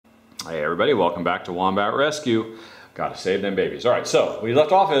Hey everybody, welcome back to Wombat Rescue. Gotta save them babies. Alright, so we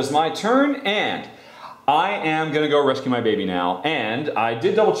left off as my turn, and I am gonna go rescue my baby now. And I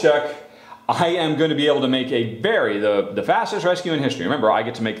did double check. I am going to be able to make the fastest rescue in history. Remember, I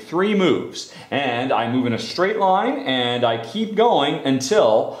get to make 3 moves. And I move in a straight line, and I keep going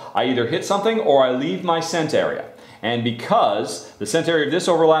until I either hit something or I leave my scent area. And because the scent area of this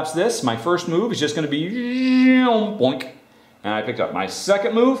overlaps this, my first move is just going to be boink. And I picked up. My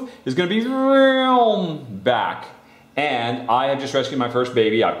second move is going to be back. And I have just rescued my first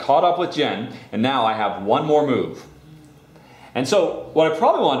baby. I've caught up with Jen, and now I have one more move. And so what I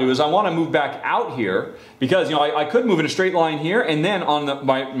probably want to do is I want to move back out here because, I could move in a straight line here, and then on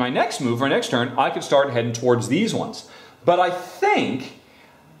my next move, or next turn, I could start heading towards these ones. But I think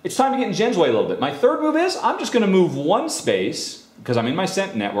it's time to get in Jen's way a little bit. My third move is I'm just going to move one space because I'm in my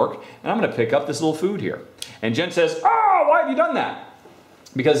scent network, and I'm going to pick up this little food here. And Jen says, "Oh, why have you done that?"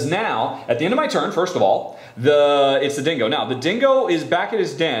 Because now, at the end of my turn, first of all, it's the dingo. Now, the dingo is back at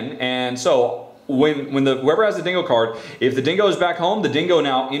his den, and so whoever has the dingo card, if the dingo is back home, the dingo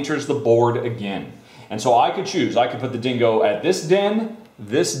now enters the board again. And so I could choose. I could put the dingo at this den,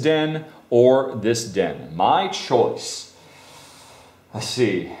 or this den. My choice. Let's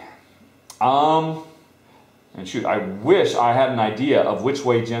see. And shoot, I wish I had an idea of which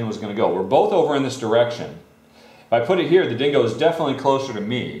way Jen was going to go. We're both over in this direction. If I put it here, the dingo is definitely closer to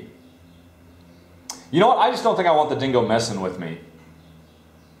me. You know what? I just don't think I want the dingo messing with me.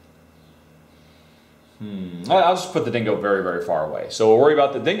 I'll just put the dingo very, very far away. So we'll worry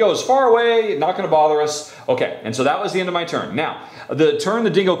about the dingo is far away, not going to bother us. Okay, and so that was the end of my turn. Now, the turn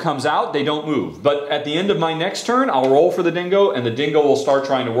the dingo comes out, they don't move. But at the end of my next turn, I'll roll for the dingo, and the dingo will start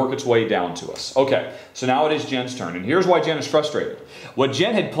trying to work its way down to us. Okay, so now it is Jen's turn, and here's why Jen is frustrated. What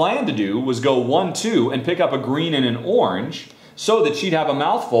Jen had planned to do was go 1, 2, and pick up a green and an orange so that she'd have a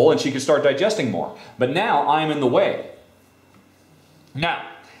mouthful and she could start digesting more. But now I'm in the way. Now,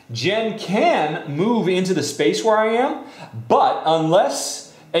 Jen can move into the space where I am, but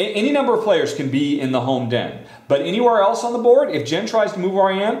unless any number of players can be in the home den. But anywhere else on the board, if Jen tries to move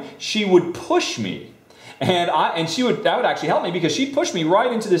where I am, she would push me. And that would actually help me because she'd push me right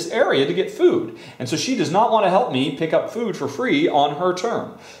into this area to get food. And so she does not want to help me pick up food for free on her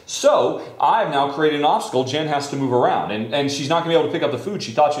turn. So I've now created an obstacle. Jen has to move around. And she's not going to be able to pick up the food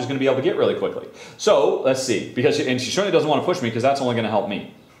she thought she was going to be able to get really quickly. So let's see. And she certainly doesn't want to push me because that's only going to help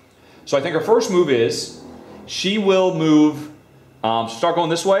me. So I think her first move is she will move, start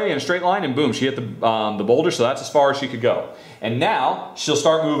going this way in a straight line, and boom, she hit the boulder, so that's as far as she could go. And now she'll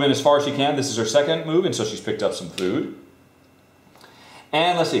start moving as far as she can. This is her second move, and so she's picked up some food.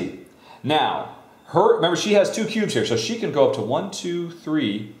 And let's see. Now, remember she has 2 cubes here, so she can go up to 1, 2,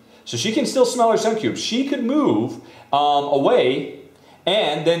 3. So she can still smell her scent cubes. She could move away,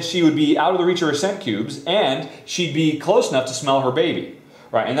 and then she would be out of the reach of her scent cubes, and she'd be close enough to smell her baby.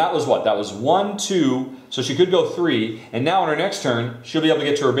 Right, and that was what? That was 1, 2, so she could go 3, and now on her next turn, she'll be able to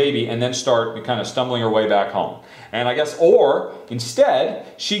get to her baby and then start kind of stumbling her way back home. And I guess, or instead,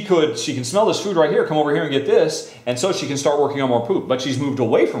 she can smell this food right here, come over here and get this, and so she can start working on more poop, but she's moved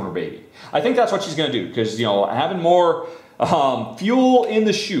away from her baby. I think that's what she's going to do, because, having more fuel in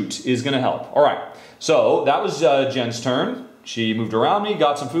the chute is going to help. All right, so that was Jen's turn. She moved around me,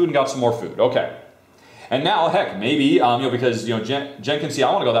 got some food, and got some more food. Okay. And now, heck, maybe, because, Jen can see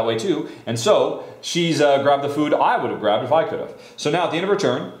I want to go that way too. And so she's grabbed the food I would have grabbed if I could have. So now at the end of her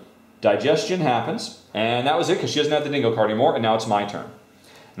turn, digestion happens. And that was it because she doesn't have the dingo card anymore. And now it's my turn.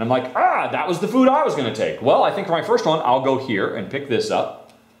 And I'm like, that was the food I was going to take. Well, I think for my first one, I'll go here and pick this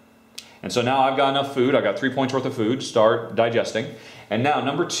up. And so now I've got enough food. I've got 3 points worth of food to start digesting. And now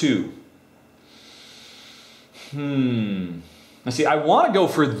number 2. Now see, I want to go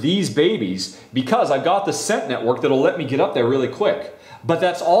for these babies because I've got the scent network that'll let me get up there really quick. But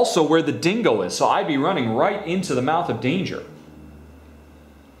that's also where the dingo is, so I'd be running right into the mouth of danger.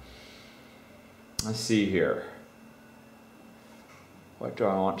 Let's see here. What do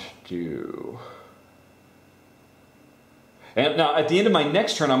I want to do? And now at the end of my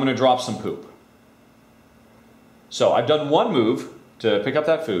next turn, I'm going to drop some poop. So I've done 1 move to pick up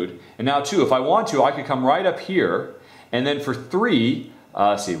that food. And now 2, if I want to, I could come right up here. And then for 3,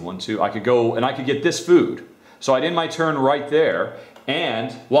 let's see, 1, 2, I could go and I could get this food. So I'd end my turn right there.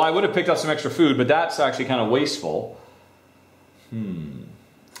 And, well, I would have picked up some extra food, but that's actually kind of wasteful.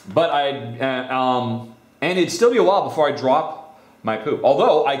 But and it'd still be a while before I drop my poop.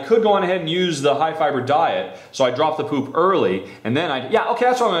 Although I could go on ahead and use the high fiber diet, so I drop the poop early, and then okay,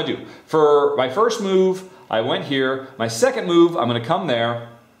 that's what I'm going to do. For my first move, I went here. My second move, I'm going to come there.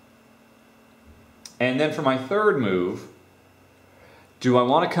 And then for my third move, Do I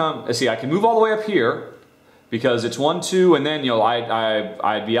want to come, let's see, I can move all the way up here because it's 1, 2, and then, you know,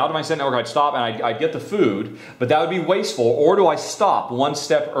 I'd be out of my scent network, I'd stop, and I'd get the food, but that would be wasteful. Or do I stop one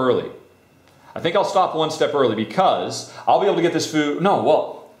step early? I think I'll stop one step early because I'll be able to get this food. No,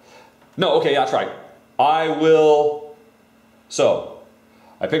 well, no, okay, that's right. I will, so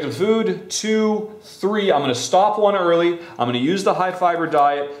I picked up food, 2, 3. I'm going to stop one early. I'm going to use the high fiber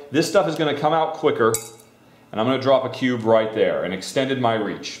diet. This stuff is going to come out quicker. And I'm going to drop a cube right there and extended my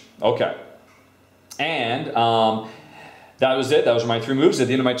reach. Okay. And that was it. That was my 3 moves. At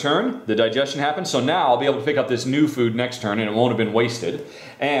the end of my turn, the digestion happened. So now I'll be able to pick up this new food next turn and it won't have been wasted.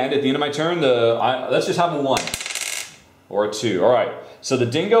 And at the end of my turn, let's just have a 1 or a 2. All right. So the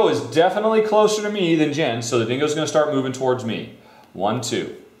dingo is definitely closer to me than Jen. So the dingo is going to start moving towards me. 1,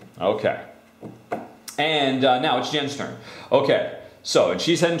 2. Okay. And now it's Jen's turn. Okay. So, and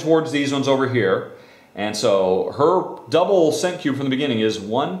she's heading towards these ones over here. And so her double scent cube from the beginning is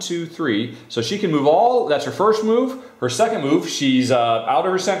 1, 2, 3. So she can move all, that's her first move. Her second move, she's out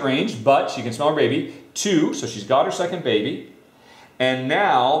of her scent range, but she can smell her baby. 2, so she's got her second baby. And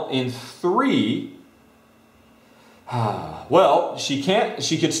now in 3, well, she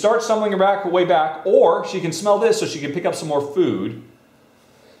could start stumbling her way back, or she can smell this so she can pick up some more food.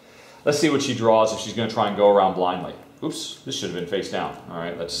 Let's see what she draws if she's going to try and go around blindly. Oops, this should have been face down. All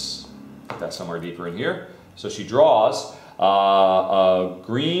right, let's put that somewhere deeper in here. So she draws a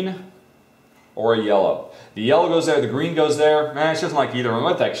green or a yellow. The yellow goes there, the green goes there. She doesn't like either one.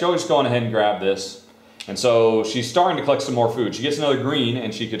 What the heck? She'll just go on ahead and grab this. And so she's starting to collect some more food. She gets another green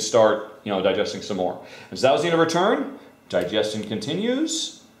and she could start, you know, digesting some more. And so that was the end of her turn. Digestion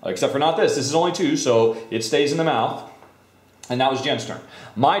continues, except for not this. This is only 2, so it stays in the mouth. And that was Jen's turn.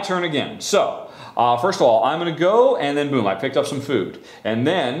 My turn again. So, first of all, I'm going to go and then boom, I picked up some food. And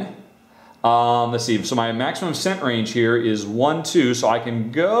then, let's see, so my maximum scent range here is 1, 2, so I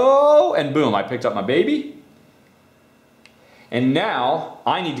can go and boom, I picked up my baby. And now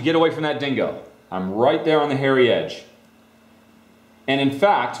I need to get away from that dingo. I'm right there on the hairy edge. And in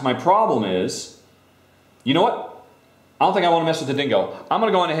fact, my problem is, you know what? I don't think I want to mess with the dingo. I'm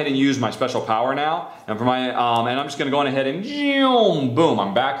going to go on ahead and use my special power now. And for my, and I'm just going to go on ahead and boom,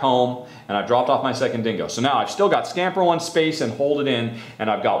 I'm back home and I dropped off my second dingo. So now I've still got scamper 1 space and hold it in,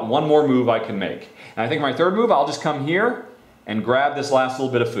 and I've got 1 more move I can make. And I think my third move, I'll just come here and grab this last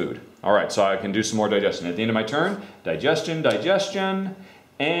little bit of food. All right, so I can do some more digestion. At the end of my turn, digestion, digestion,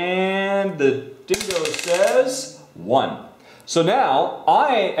 and the dingo says 1. So now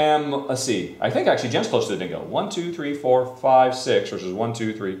I am, let's see, I think actually Jen's close to the dingo. 1, 2, 3, 4, 5, 6, versus 1,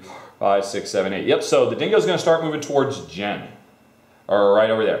 2, 3, 5, 6, 7, 8. Yep, so the dingo's going to start moving towards Jen. Or right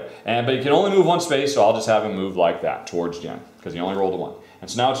over there. But you can only move 1 space, so I'll just have him move like that towards Jen, because he only rolled a 1. And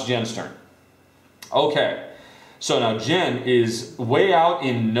so now it's Jen's turn. Okay, so now Jen is way out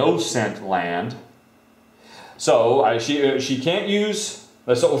in no scent land. So she can't use...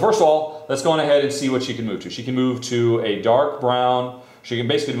 So first of all, let's go on ahead and see what she can move to. She can move to a dark brown. She can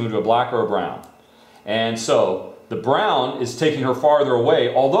basically move to a black or a brown. And so the brown is taking her farther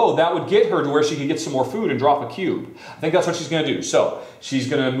away, although that would get her to where she can get some more food and drop a cube. I think that's what she's going to do. So she's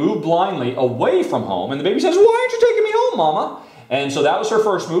going to move blindly away from home. And the baby says, "Why aren't you taking me home, Mama?" And so that was her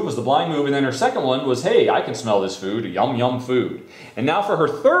first move, was the blind move. And then her second one was, "Hey, I can smell this food. Yum, yum food." And now for her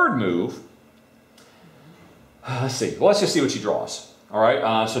third move, let's see. Well, let's just see what she draws. All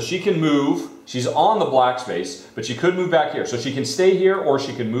right, so she can move. She's on the black space, but she could move back here. So she can stay here or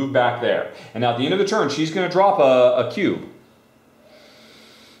she can move back there. And now at the end of the turn, she's going to drop a cube.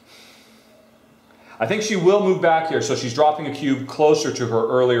 I think she will move back here, so she's dropping a cube closer to her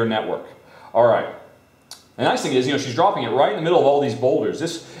earlier network. All right. The nice thing is, you know, she's dropping it right in the middle of all these boulders.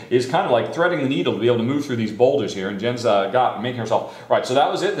 This is kind of like threading the needle to be able to move through these boulders here, and Jen's making herself. Right, so that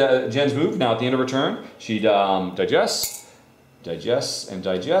was it, Jen's move. Now at the end of her turn, she digests and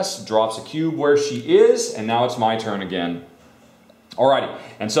digests, drops a cube where she is, and now it's my turn again. Alrighty,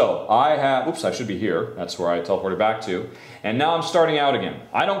 and so I have, oops, I should be here. That's where I teleported back to. And now I'm starting out again.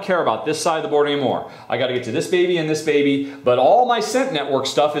 I don't care about this side of the board anymore. I got to get to this baby and this baby, but all my scent network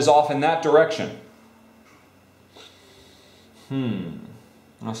stuff is off in that direction.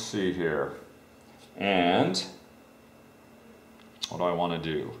 Let's see here. And what do I want to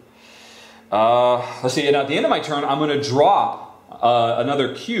do? Let's see, and at the end of my turn, I'm going to drop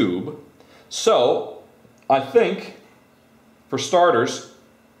another cube. So I think, for starters,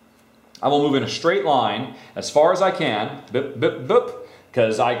 I will move in a straight line as far as I can, bip, bip, bip,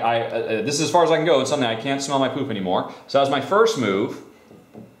 because this is as far as I can go, and suddenly I can't smell my poop anymore. So that was my first move.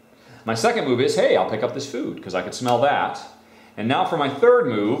 My second move is, hey, I'll pick up this food, because I could smell that. And now for my third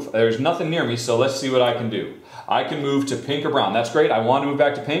move, there's nothing near me, so let's see what I can do. I can move to pink or brown. That's great. I want to move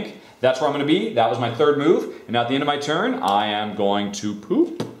back to pink. That's where I'm going to be. That was my third move. And now at the end of my turn, I am going to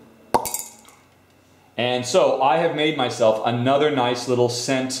poop. And so I have made myself another nice little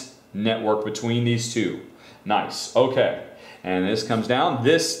scent network between these two. Nice. Okay. And this comes down.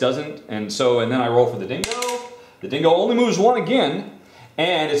 This doesn't. And then I roll for the dingo. The dingo only moves one again.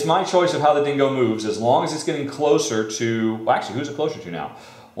 And it's my choice of how the dingo moves as long as it's getting closer to... Well, actually, who's it closer to now?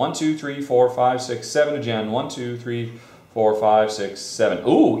 1, 2, 3, 4, 5, 6, 7 to Jen. 1, 2, 3, 4, 5, 6, 7.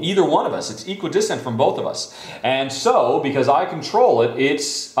 Ooh, either one of us. It's equidistant from both of us. And so, because I control it,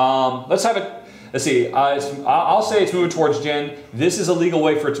 it's... let's have it... Let's see. I'll say it's moving towards Jen. This is a legal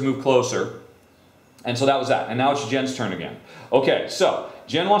way for it to move closer. And so that was that. And now it's Jen's turn again. Okay, so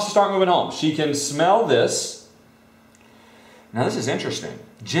Jen wants to start moving home. She can smell this. Now this is interesting.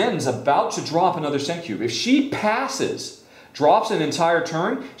 Jen's about to drop another scent cube. If she passes, drops an entire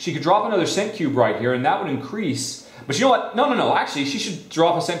turn, she could drop another scent cube right here, and that would increase. But you know what? No. Actually, she should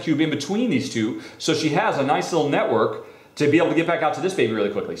drop a scent cube in between these two, so she has a nice little network to be able to get back out to this baby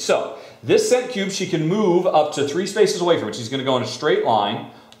really quickly. So this scent cube, she can move up to 3 spaces away from it. She's going to go in a straight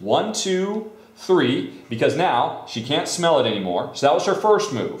line. 1, 2, 3, because now she can't smell it anymore. So that was her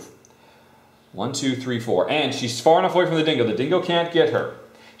first move. 1, 2, 3, 4. And she's far enough away from the dingo. The dingo can't get her.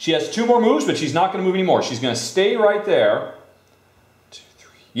 She has 2 more moves, but she's not going to move anymore. She's going to stay right there. 2,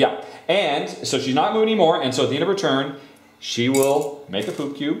 3. Yeah. And so she's not moving anymore. And so at the end of her turn, she will make a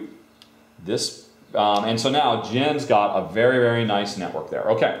poop cube. This, and so now Jen's got a very, very nice network there.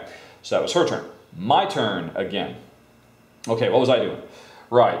 Okay. So that was her turn. My turn again. Okay, what was I doing?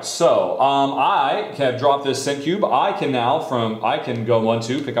 Right, so I have dropped this scent cube. I can now I can go 1,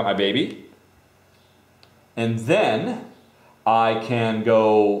 2, pick up my baby. And then I can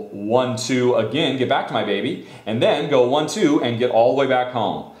go 1, 2 again, get back to my baby, and then go 1, 2 and get all the way back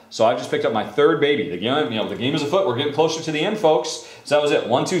home. So I just picked up my third baby. The game is afoot. We're getting closer to the end, folks. So that was it.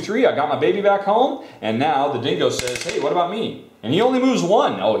 1, 2, 3. I got my baby back home, and now the dingo says, "Hey, what about me?" And he only moves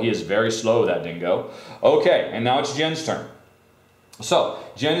 1. Oh, he is very slow, that dingo. Okay, and now it's Jen's turn. So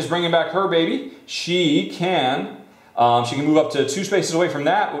Jen is bringing back her baby. She can move up to 2 spaces away from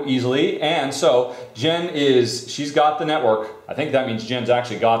that easily. And so she's got the network. I think that means Jen's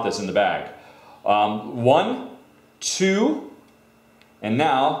actually got this in the bag. 1, 2, and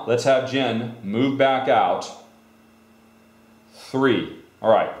now let's have Jen move back out. 3.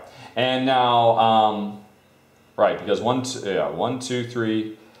 All right. And now, right, because 1, 2,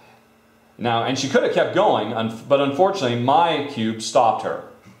 3. Now, and she could have kept going, but unfortunately my cube stopped her.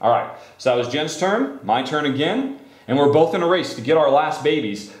 All right, so that was Jen's turn, my turn again, and we're both in a race to get our last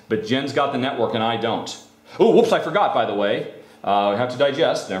babies, but Jen's got the network and I don't. Oh, whoops, I forgot, by the way. We have to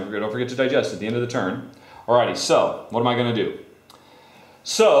digest. Don't forget to digest at the end of the turn. Alrighty, so what am I going to do?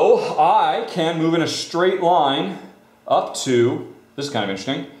 So I can move in a straight line up to, this is kind of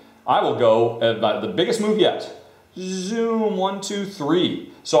interesting, I will go the biggest move yet. Zoom, 1, 2, 3.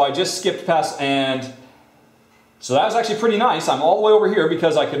 So I just skipped past, and so that was actually pretty nice. I'm all the way over here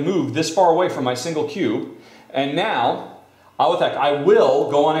because I can move this far away from my single cube. And now, I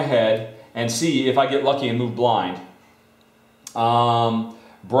will go on ahead and see if I get lucky and move blind.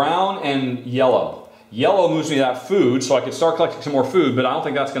 Brown and yellow. Yellow moves me that food, so I could start collecting some more food, but I don't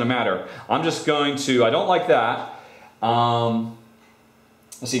think that's going to matter. I'm just going to, I don't like that.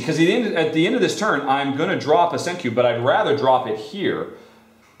 Let's see, because at the end of this turn, I'm going to drop a scent cube, but I'd rather drop it here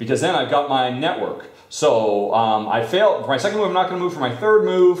because then I've got my network. So I failed. For my second move, I'm not going to move. For my third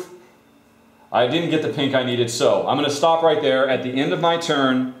move, I didn't get the pink I needed, so I'm going to stop right there at the end of my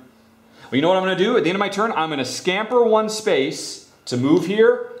turn. Well, you know what I'm going to do? At the end of my turn, I'm going to scamper 1 space to move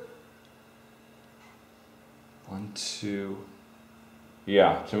here. 1, 2,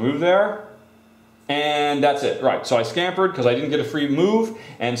 yeah, to move there. And that's it. Right, so I scampered because I didn't get a free move.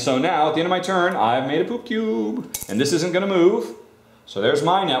 And so now, at the end of my turn, I've made a poop cube. And this isn't going to move. So there's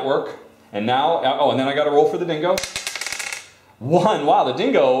my network. And now, oh, and then I got to roll for the dingo. 1. Wow, the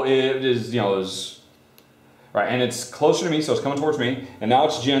dingo is right, and it's closer to me, so it's coming towards me. And now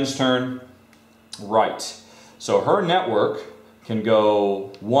it's Jen's turn. Right. So her network can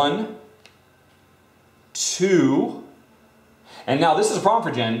go 1, 2. And now this is a problem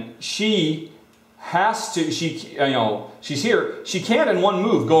for Jen. She has to, she's here. She can't in 1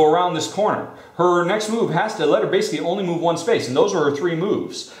 move go around this corner. Her next move has to let her basically only move 1 space, and those are her 3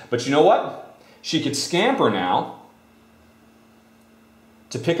 moves. But you know what? She could scamper now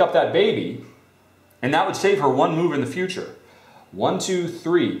to pick up that baby, and that would save her 1 move in the future. 1, 2,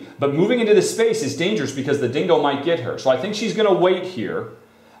 3. But moving into this space is dangerous because the dingo might get her. So I think she's going to wait here,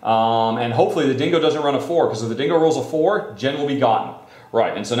 and hopefully the dingo doesn't run a 4, because if the dingo rolls a 4, Jen will be gotten.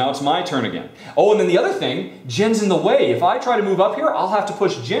 Right, and so now it's my turn again. Oh, and then the other thing, Jen's in the way. If I try to move up here, I'll have to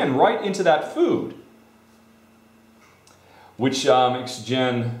push Jen right into that food. Which makes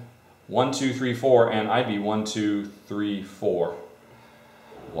Jen 1, 2, 3, 4, and I'd be 1, 2, 3, 4.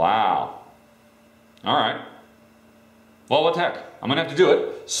 Wow. All right. Well, what the heck? I'm going to have to do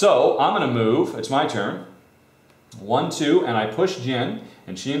it. So I'm going to move. It's my turn. 1, 2, and I push Jen,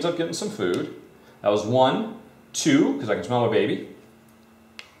 and she ends up getting some food. That was 1, 2, because I can smell my baby.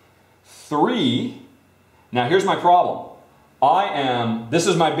 3. Now here's my problem. This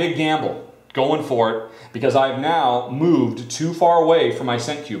is my big gamble. Going for it, because I've now moved too far away from my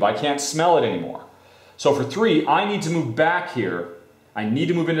scent cube. I can't smell it anymore. So for 3, I need to move back here. I need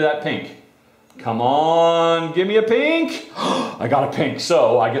to move into that pink. Come on, give me a pink. I got a pink.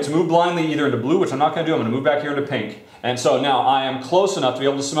 So I get to move blindly either into blue, which I'm not going to do. I'm going to move back here into pink. And so now I am close enough to be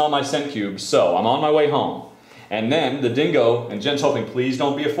able to smell my scent cube. So I'm on my way home. And then the dingo, and Jen's hoping, please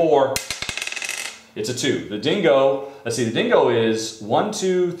don't be a 4. It's a 2. The dingo, let's see, the dingo is 1,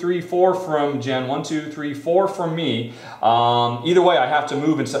 2, 3, 4 from Jen, 1, 2, 3, 4 from me. Either way, I have to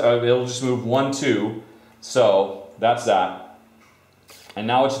move, it'll just move 1, 2. So that's that. And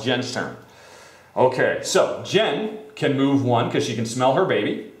now it's Jen's turn. Okay, so Jen can move 1 because she can smell her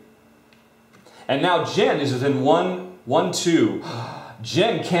baby. And now Jen is within 1, 2.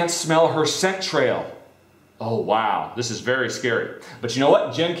 Jen can't smell her scent trail. Oh, wow, this is very scary. But you know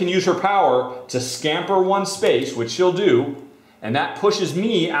what? Jen can use her power to scamper 1 space, which she'll do, and that pushes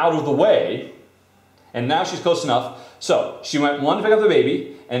me out of the way. And now she's close enough. So she went 1 to pick up the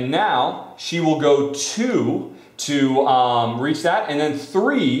baby, and now she will go 2 to reach that, and then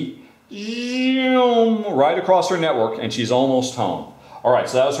 3, right across her network, and she's almost home. All right,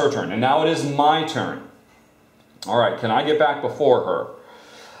 so that was her turn, and now it is my turn. All right, can I get back before her?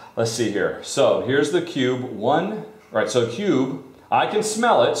 Let's see here. So here's the cube. 1, right, so cube, I can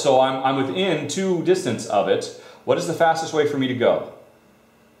smell it, so I'm within 2 distance of it. What is the fastest way for me to go?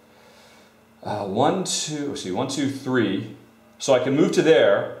 1, 2, let's see, 1, 2, 3. So I can move to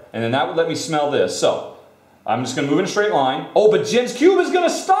there, and then that would let me smell this. So I'm just going to move in a straight line. Oh, but Jen's cube is going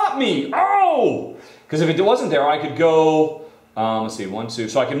to stop me. Oh! Because if it wasn't there, I could go... let's see, 1, 2.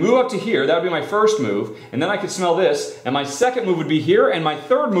 So I can move up to here. That would be my first move. And then I could smell this. And my second move would be here. And my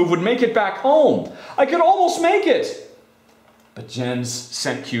third move would make it back home. I could almost make it. But Jen's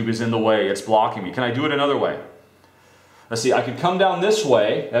scent cube is in the way. It's blocking me. Can I do it another way? Let's see. I could come down this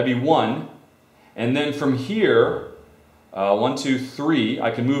way. That'd be 1. And then from here, 1, 2, 3,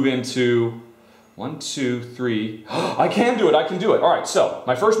 I can move into 1, 2, 3. I can do it. I can do it. All right. So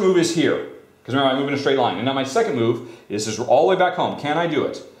my first move is here. Because remember, I move in a straight line. And now my second move is just all the way back home. Can I do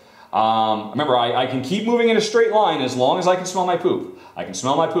it? Remember, I can keep moving in a straight line as long as I can smell my poop. I can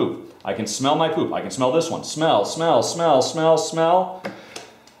smell my poop. I can smell my poop. I can smell this one. Smell, smell, smell, smell, smell.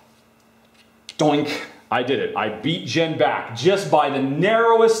 Doink. I did it. I beat Jen back just by the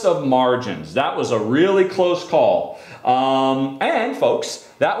narrowest of margins. That was a really close call. And folks,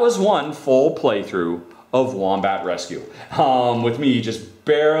 that was 1 full playthrough of Wombat Rescue. With me just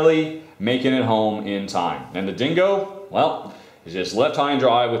barely making it home in time. And the dingo, well, is just left high and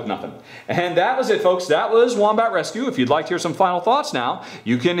dry with nothing. And that was it, folks. That was Wombat Rescue. If you'd like to hear some final thoughts now,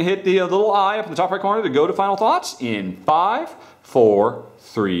 you can hit the little eye up in the top right corner to go to final thoughts in 5, 4,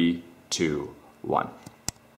 3, 2, 1.